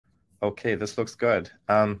Okay, this looks good.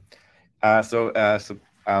 Thanks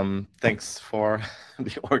for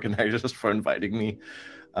the organizers for inviting me.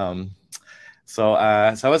 I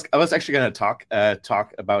was actually going to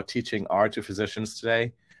talk about teaching R to physicians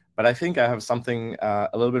today, but I think I have something a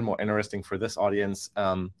little bit more interesting for this audience,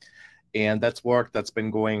 and that's work that's been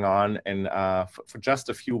going on for just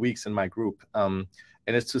a few weeks in my group, and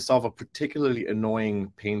it's to solve a particularly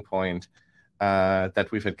annoying pain point that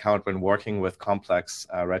we've encountered when working with complex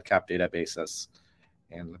REDCap databases.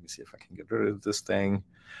 And let me see if I can get rid of this thing.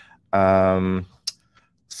 The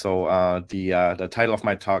title of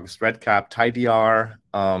my talk is REDCapTidieR,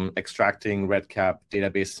 extracting REDCap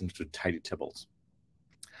databases into tidy Tibbles.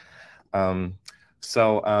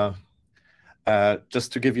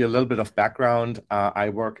 Just to give you a little bit of background, I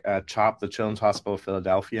work at CHOP, the Children's Hospital of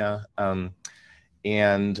Philadelphia,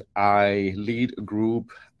 and I lead a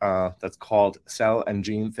group that's called Cell and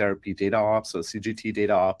Gene Therapy Data Ops, so CGT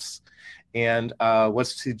Data Ops. And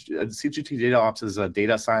CGT Data Ops is a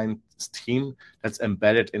data science team that's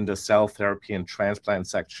embedded in the cell therapy and transplant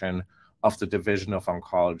section of the Division of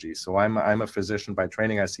Oncology. So I'm a physician by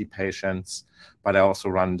training. I see patients, but I also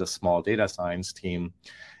run the small data science team.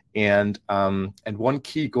 And one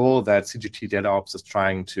key goal that CGT Data Ops is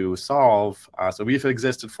trying to solve, so we've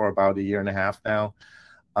existed for about 1.5 years now,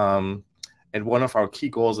 and one of our key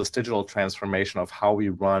goals is digital transformation of how we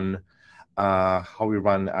run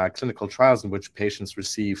clinical trials in which patients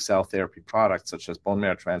receive cell therapy products such as bone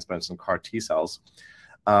marrow transplants and CAR T cells,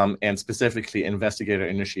 and specifically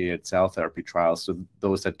investigator-initiated cell therapy trials, so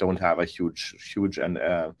those that don't have a huge and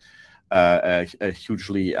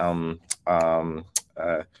hugely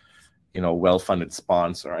well-funded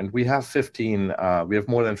sponsor. And we have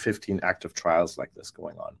more than 15 active trials like this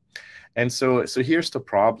going on. And so here's the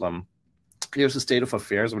problem. Here's the state of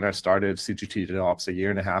affairs when I started CGT Data Ops 1.5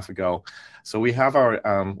 years ago. So we have our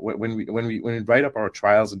when we write up our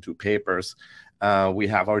trials into papers, we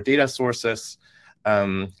have our data sources.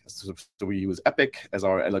 So we use Epic as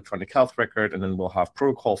our electronic health record, and then we'll have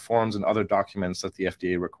protocol forms and other documents that the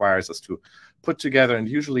FDA requires us to put together. And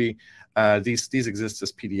usually these exist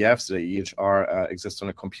as PDFs. The EHR exists on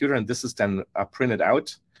a computer, and this is then printed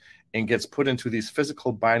out and gets put into these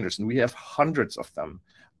physical binders. And we have hundreds of them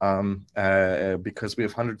because we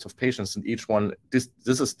have hundreds of patients, and each one this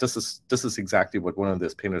is exactly what one of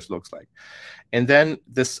these binders looks like. And then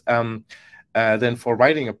then for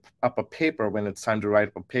writing up a paper, when it's time to write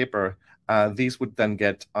up a paper, these would then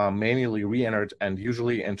get manually re-entered and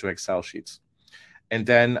usually into Excel sheets. And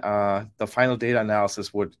then the final data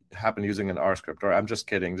analysis would happen using an R script, or I'm just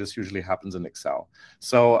kidding. This usually happens in Excel.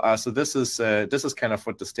 So this is kind of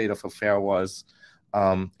what the state of affair was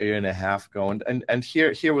 1.5 years ago. And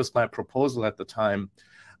here was my proposal at the time.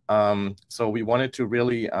 So we wanted to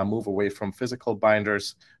really move away from physical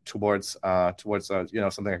binders towards something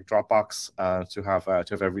like Dropbox to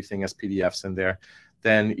have everything as PDFs in there.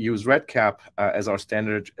 Then use REDCap as our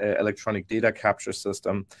standard electronic data capture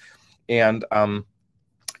system, and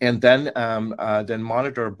then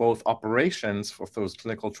monitor both operations for those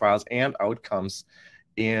clinical trials and outcomes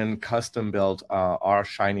in custom-built R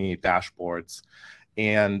Shiny dashboards.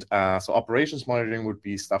 And so operations monitoring would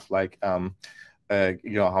be stuff like how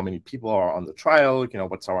many people are on the trial,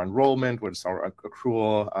 what's our enrollment, what's our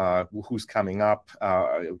accrual, who's coming up,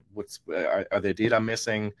 are there data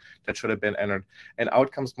missing that should have been entered. And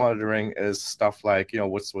outcomes monitoring is stuff like,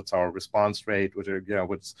 what's our response rate,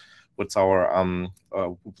 what's our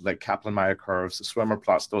like Kaplan-Meier curves, swimmer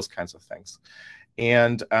plots, those kinds of things.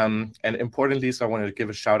 And importantly, so I wanted to give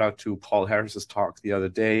a shout out to Paul Harris's talk the other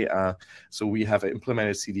day. So we have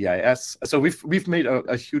implemented CDIS. So we've made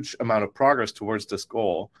a huge amount of progress towards this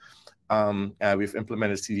goal. We've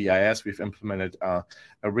implemented CDIS. We've implemented a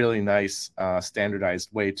really nice standardized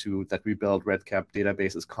way that we build REDCap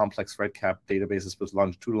databases, complex REDCap databases with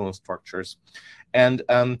longitudinal structures. And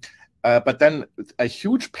but then a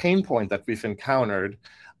huge pain point that we've encountered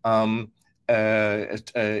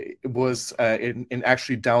was in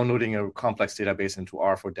actually downloading a complex database into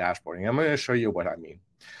R for dashboarding. I'm going to show you what I mean.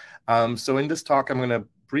 So in this talk, I'm going to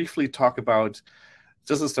briefly talk about,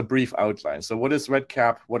 just as a brief outline. So what is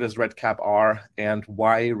REDCap? What is REDCapR? And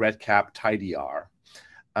why REDCapTidieR?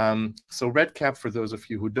 So REDCap, for those of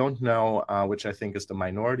you who don't know, which I think is the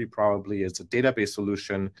minority probably, is a database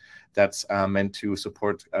solution that's meant to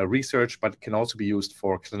support research, but can also be used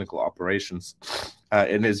for clinical operations,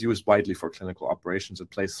 and is used widely for clinical operations at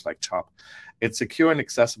places like CHOP. It's secure and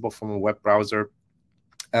accessible from a web browser,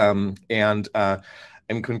 and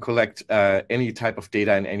and can collect any type of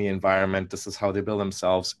data in any environment. This is how they build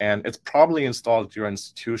themselves. And it's probably installed at your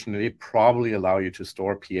institution. They probably allow you to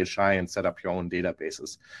store PHI and set up your own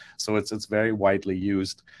databases. So it's very widely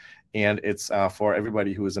used. And it's for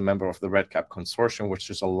everybody who is a member of the REDCap consortium, which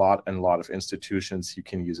is a lot of institutions. You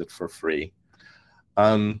can use it for free.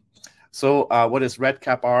 So what is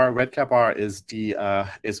REDCapR? REDCapR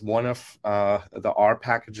is one of the R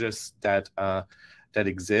packages that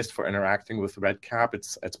exist for interacting with REDCap.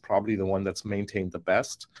 It's probably the one that's maintained the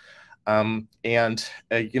best. You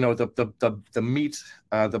know,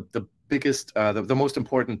 the biggest, the most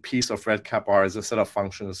important piece of REDCapR is a set of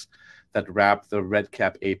functions that wrap the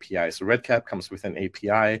REDCap API. So REDCap comes with an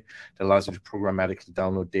API that allows you to programmatically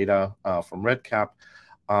download data from REDCap,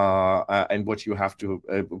 and what you have to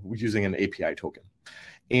using an API token.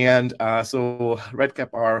 And so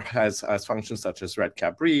REDCapR has functions such as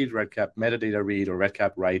REDCap read, REDCap metadata read, or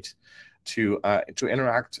REDCap write to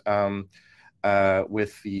interact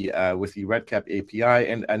with the REDCap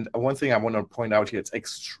API. And one thing I want to point out here, it's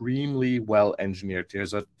extremely well engineered.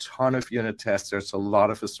 There's a ton of unit tests. There's a lot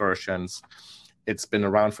of assertions. It's been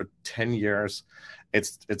around for 10 years.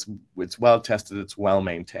 It's well tested. It's well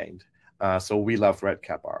maintained. So we love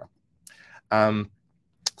REDCapR.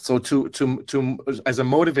 So as a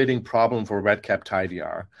motivating problem for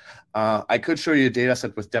REDCapTidieR, I could show you a data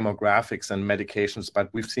set with demographics and medications, but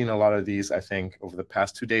we've seen a lot of these, I think, over the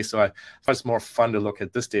past 2 days. So I thought it's more fun to look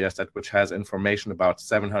at this data set, which has information about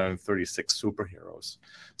 736 superheroes.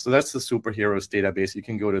 So that's the superheroes database. You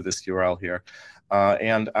can go to this URL here.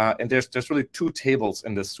 And there's really 2 tables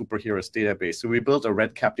in this superheroes database. So we built a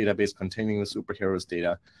REDCap database containing the superheroes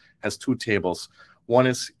data, has 2 tables. One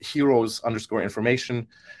is heroes_information,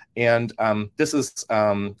 and this is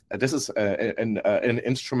an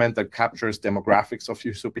instrument that captures demographics of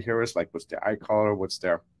your superheroes, like what's their eye color, what's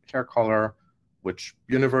their hair color, which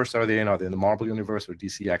universe are they in? Are they in the Marvel universe or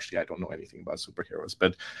DC? Actually, I don't know anything about superheroes,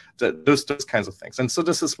 but those kinds of things. And so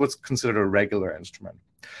this is what's considered a regular instrument.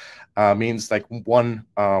 Means like one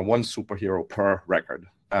superhero per record.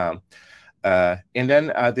 And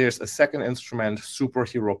then there's a second instrument,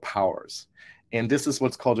 superhero powers. And this is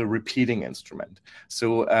what's called a repeating instrument.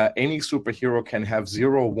 So any superhero can have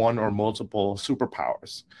 0, 1, or multiple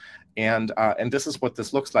superpowers. And this is what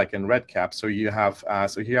this looks like in REDCap. So you have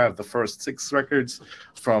so here I have the first 6 records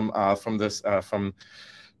from the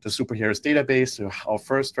superheroes database. So our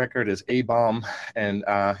first record is A-bomb, and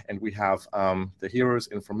we have the heroes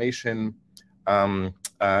information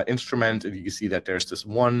instrument. And you can see that there's this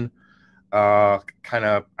one kind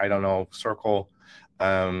of, I don't know, circle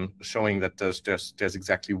showing that there's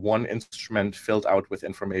exactly one instrument filled out with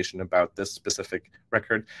information about this specific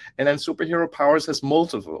record. And then superhero powers has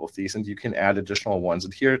multiple of these, and you can add additional ones.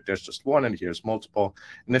 And here there's just one, and here's multiple.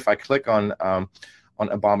 And if I click on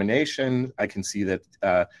Abomination, I can see that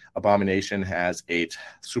Abomination has 8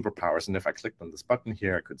 superpowers. And if I clicked on this button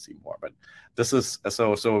here, I could see more. But this is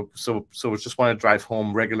so just want to drive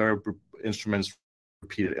home regular instruments.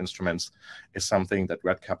 Repeated instruments is something that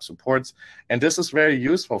REDCap supports, and this is very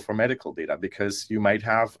useful for medical data because you might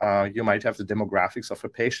have the demographics of a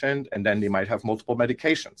patient, and then they might have multiple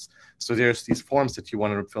medications. So there's these forms that you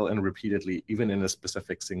want to fill in repeatedly, even in a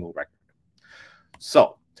specific single record.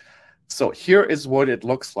 So here is what it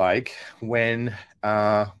looks like when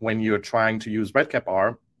you're trying to use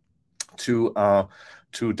REDCapR to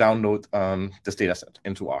download this data set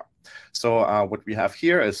into R. So what we have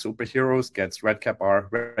here is superheroes gets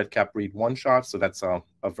REDCapR, REDCap read one-shot. So that's a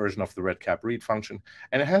version of the REDCap read function.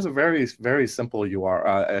 And it has a very, very simple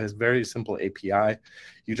URL. It has very simple API.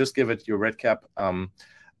 You just give it your REDCap,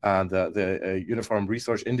 the Uniform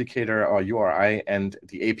Resource Indicator, or URI, and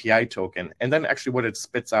the API token. And then actually what it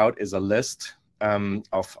spits out is a list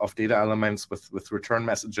of data elements with return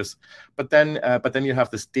messages. But then you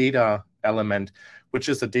have this data element, which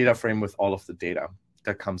is a data frame with all of the data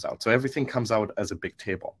that comes out. So everything comes out as a big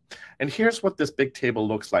table. And here's what this big table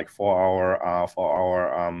looks like for our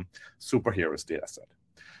superheroes data set.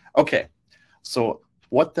 Okay, so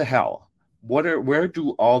what the hell? Where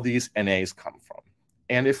do all these NAs come from?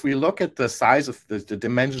 And if we look at the size of the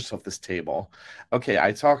dimensions of this table, okay,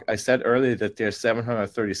 I said earlier that there's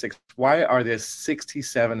 736. Why are there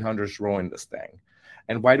 6,700 rows in this thing?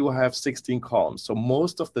 And why do I have 16 columns? So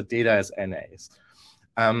most of the data is NAs.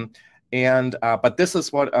 But this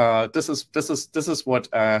is what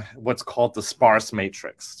what's called the sparse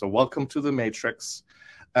matrix. So welcome to the matrix.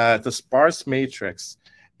 The sparse matrix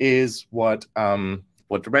is what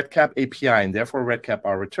the REDCap API and therefore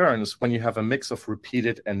REDCapR returns when you have a mix of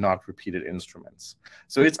repeated and not repeated instruments.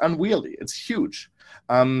 So it's unwieldy. It's huge.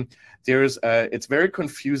 It's very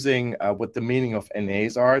confusing what the meaning of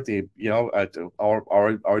NAs are. Our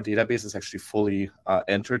database is actually fully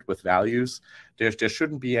entered with values. There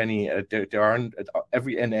shouldn't be any. There aren't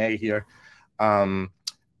every NA here.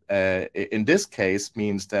 In this case,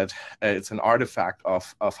 means that it's an artifact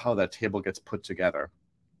of how that table gets put together.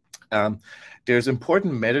 There's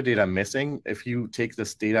important metadata missing. If you take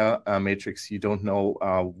this data matrix, you don't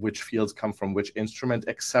know which fields come from which instrument,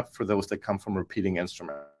 except for those that come from repeating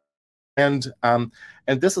instruments. And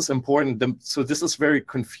this is important. So this is very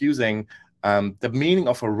confusing. The meaning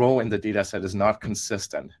of a row in the data set is not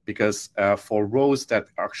consistent, because for rows that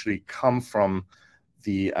actually come from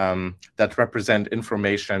the that represent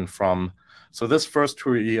information from, so this first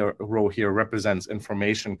row here represents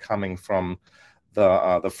information coming from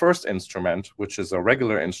the first instrument, which is a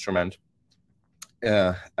regular instrument.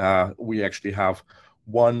 We actually have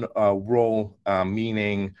one row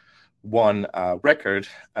meaning one record.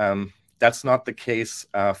 That's not the case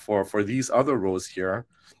for these other rows here,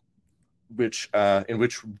 which in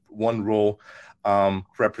which one row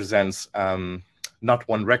represents not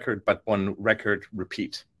one record, but one record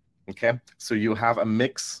repeat. Okay, so you have a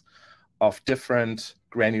mix of different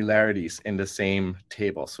granularities in the same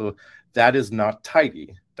table. So that is not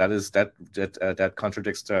tidy. That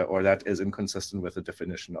contradicts or that is inconsistent with the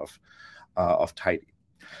definition of tidy.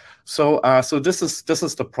 So this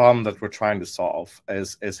is the problem that we're trying to solve,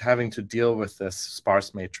 is having to deal with this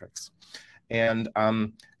sparse matrix. And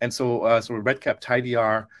so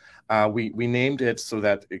REDCapTidieR, we named it so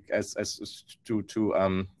that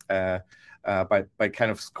by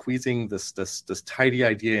kind of squeezing this tidy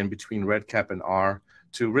idea in between REDCap and R,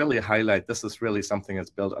 to really highlight this is really something that's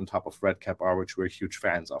built on top of REDCapR, which we're huge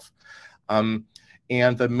fans of.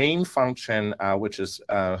 And the main function, which is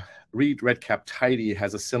read REDCapTidie,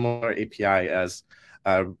 has a similar API as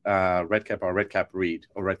REDCap or REDCap read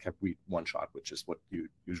or REDCap read one shot, which is what you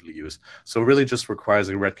usually use. So it really just requires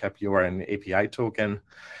a REDCap URL and API token.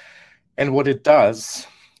 And what it does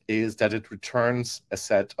is that it returns a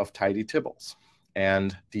set of tidy tibbles.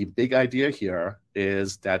 And the big idea here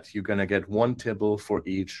is that you're going to get one tibble for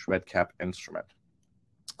each REDCap instrument.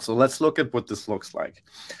 So let's look at what this looks like.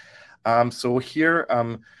 So here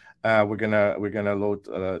we're gonna load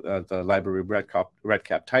the library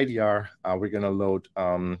REDCapTidieR. We're gonna load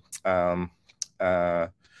we're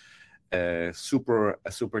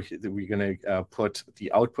gonna put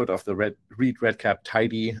the output of the read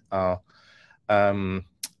REDCapTidie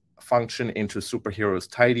function into superheroes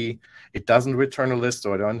tidy. It doesn't return a list,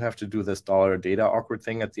 so I don't have to do this $data awkward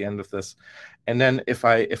thing at the end of this. And then if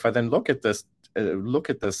I then look at this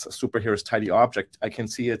superheroes tidy object, I can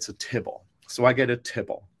see it's a tibble. So I get a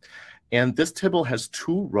tibble, and this tibble has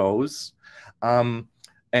two rows, and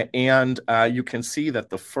you can see that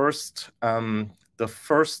the first column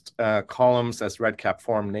says REDCap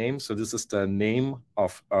form name. So this is the name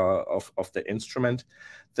of the instrument.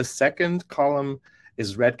 The second column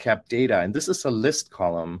is REDCap data, and this is a list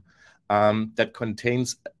column that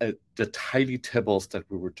contains the tidy tibbles that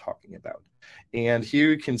we were talking about. And here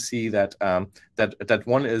you can see that that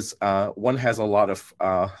one has a lot of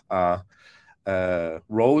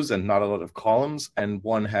rows and not a lot of columns, and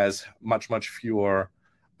one has much fewer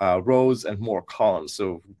rows and more columns,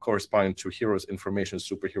 so corresponding to heroes information,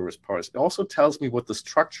 superheroes parts. It also tells me what the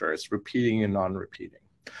structure is, repeating and non-repeating.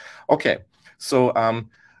 Okay, so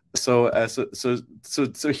here's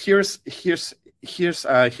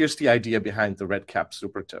the idea behind the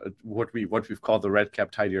REDCap what we've called the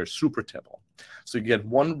REDCapTidieR SuperTibble. So you get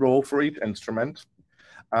one row for each instrument,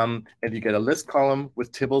 and you get a list column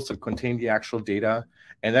with tibbles that contain the actual data.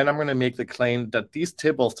 And then I'm going to make the claim that these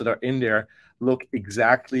tibbles that are in there look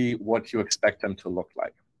exactly what you expect them to look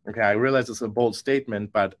like. Okay, I realize it's a bold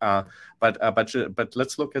statement, but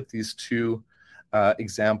let's look at these two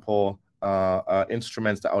example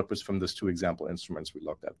instruments, the outputs from these two example instruments we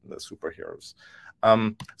looked at in the superheroes.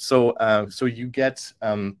 So you get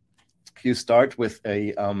you start with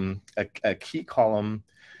a key column,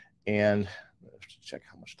 and let's check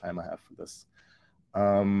how much time I have for this.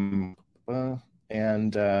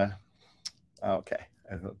 Okay,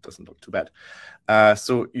 it doesn't look too bad.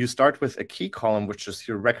 So you start with a key column, which is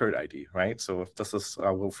your record ID, right? So this is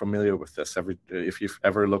we're familiar with this. If you've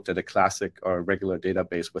ever looked at a classic or regular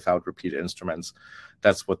database without repeat instruments,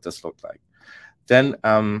 that's what this looked like. Then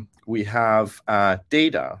we have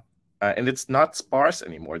data, and it's not sparse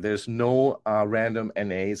anymore. There's no random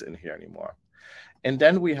NAs in here anymore. And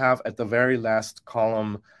then we have at the very last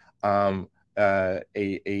column a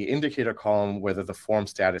indicator column whether the form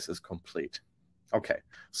status is complete. Okay,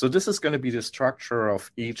 so this is going to be the structure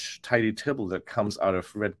of each tidy tibble that comes out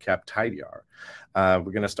of REDCapTidieR. We're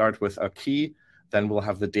going to start with a key, then we'll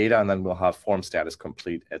have the data, and then we'll have form status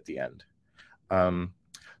complete at the end.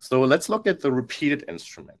 So let's look at the repeated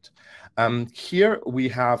instrument. Here we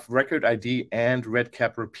have record ID and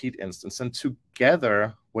REDCap repeat instance, and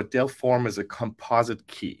together what they'll form is a composite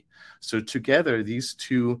key. So together these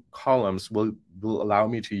two columns will allow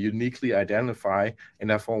me to uniquely identify,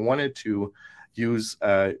 and if I wanted to use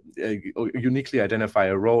uniquely identify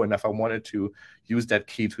a row, and if I wanted to use that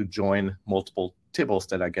key to join multiple tibbles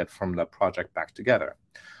that I get from the project back together.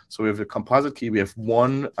 So we have a composite key, we have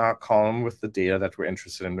one column with the data that we're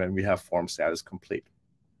interested in, and we have form status complete.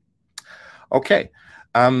 Okay,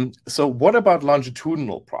 so what about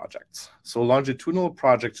longitudinal projects? So longitudinal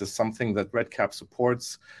projects is something that REDCap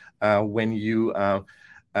supports when you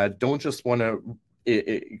don't just want to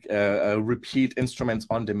repeat instruments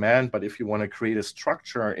on demand, but if you want to create a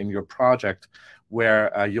structure in your project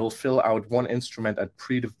where you'll fill out one instrument at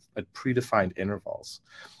predefined intervals.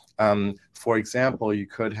 For example, you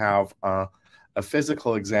could have a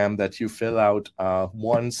physical exam that you fill out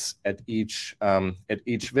once at each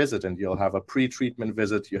visit, and you'll have a pre-treatment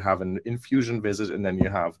visit, you have an infusion visit, and then you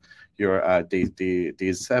have your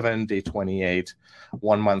day 7, day 28,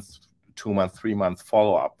 1 month, 2 month, 3 month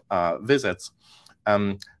follow-up visits.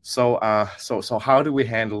 So how do we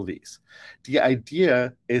handle these? The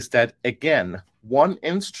idea is that, again, one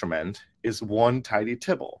instrument is one tidy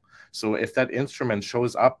tibble. So if that instrument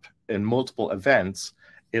shows up in multiple events,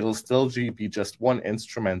 it'll still be just one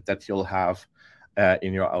instrument that you'll have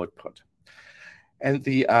in your output. And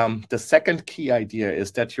the second key idea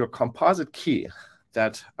is that your composite key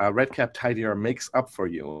that REDCapTidieR makes up for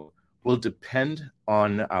you will depend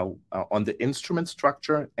on the instrument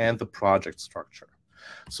structure and the project structure.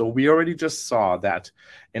 So we already just saw that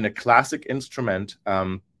in a classic instrument,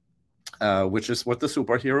 which is what the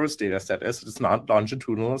superheroes data set is. It's not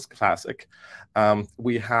longitudinal, it's classic.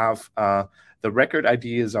 We have the record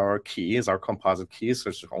ID is our key, is our composite key,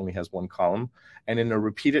 so it only has one column. And in a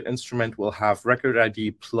repeated instrument, we'll have record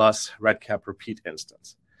ID plus REDCap repeat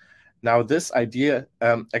instance. Now, this idea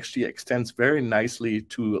actually extends very nicely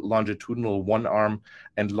to longitudinal one-arm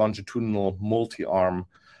and longitudinal multi-arm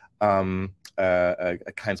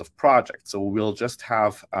kinds of projects. So we'll just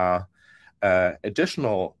have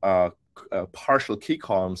additional partial key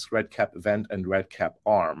columns, REDCap event and REDCap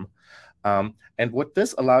arm. And what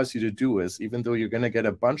this allows you to do is, even though you're going to get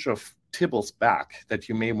a bunch of tibbles back that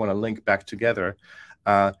you may want to link back together,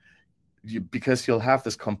 because you'll have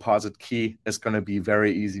this composite key, it's going to be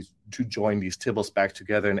very easy to join these tibbles back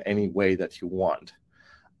together in any way that you want.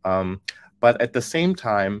 But at the same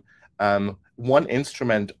time, one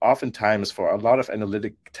instrument oftentimes for a lot of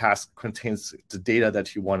analytic tasks contains the data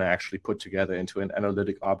that you want to actually put together into an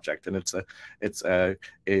analytic object, and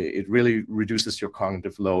it really reduces your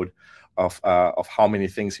cognitive load of how many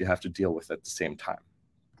things you have to deal with at the same time.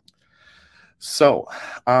 So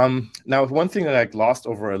now one thing that I glossed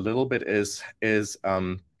over a little bit is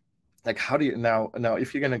like, how do you now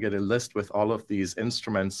if you're going to get a list with all of these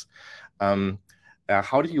instruments,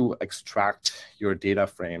 how do you extract your data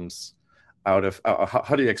frames out of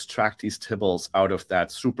how do you extract these tibbles out of that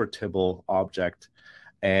SuperTibble object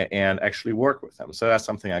and actually work with them? So that's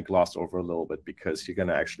something I glossed over a little bit, because you're going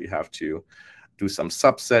to actually have to do some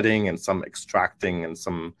subsetting and some extracting and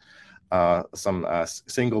some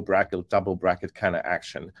single bracket, double bracket kind of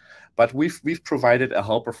action. But we've provided a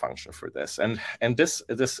helper function for this, and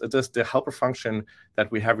the helper function that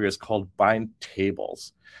we have here is called bind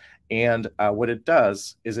tables. And what it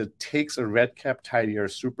does is it takes a REDCapTidieR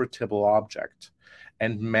SuperTibble object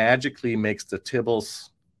and magically makes the tibbles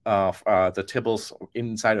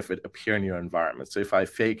inside of it appear in your environment. So if I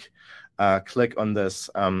fake click on this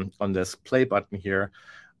play button here,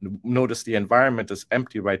 notice the environment is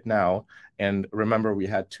empty right now. And remember, we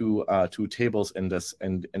had two tables in this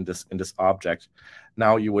object.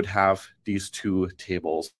 Now you would have these two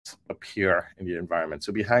tables appear in the environment.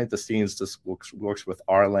 So behind the scenes, this works with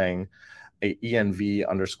rlang a env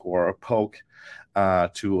underscore poke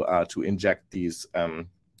to inject these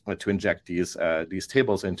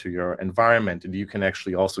tables into your environment, and you can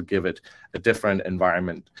actually also give it a different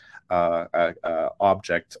environment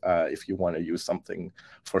object if you want to use something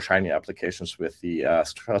for Shiny applications with the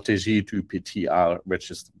Strategie du PTR, which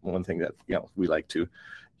is one thing that we like to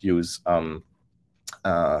use.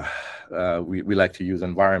 We like to use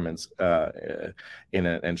environments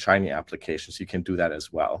in Shiny applications. You can do that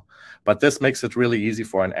as well. But this makes it really easy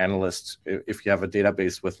for an analyst, if you have a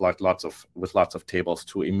database with lots of tables,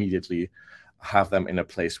 to immediately have them in a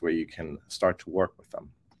place where you can start to work with them.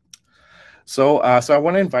 So, so I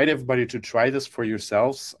want to invite everybody to try this for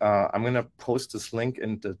yourselves. I'm going to post this link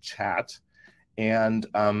in the chat,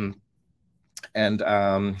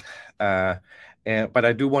 but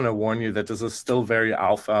I do want to warn you that this is still very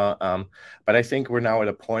alpha. But I think we're now at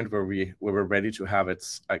a point where we're ready to have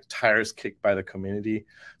its tires kicked by the community.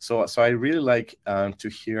 So I really like to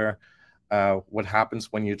hear what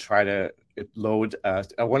happens when you try to load.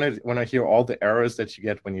 I want to hear all the errors that you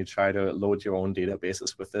get when you try to load your own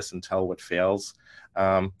databases with this and tell what fails.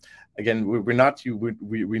 Again,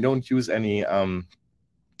 we don't use any.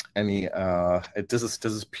 This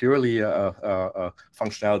is purely a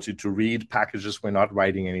functionality to read packages. We're not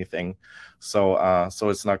writing anything, so so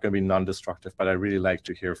it's not going to be non-destructive. But I really like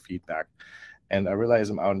to hear feedback, and I realize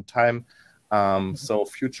I'm out of time. So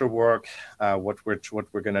future work, what we're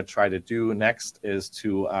going to try to do next is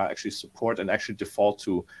to actually support and actually default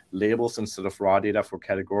to labels instead of raw data for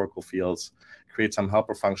categorical fields. Create some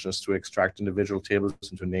helper functions to extract individual tables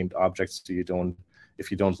into named objects, so you don't. If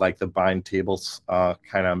you don't like the bind tables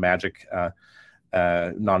kind of magic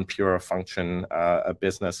non-pure function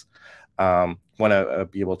business, want to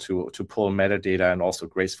be able to pull metadata and also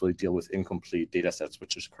gracefully deal with incomplete data sets,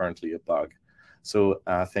 which is currently a bug. So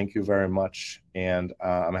thank you very much, and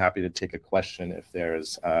I'm happy to take a question if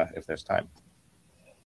there's time.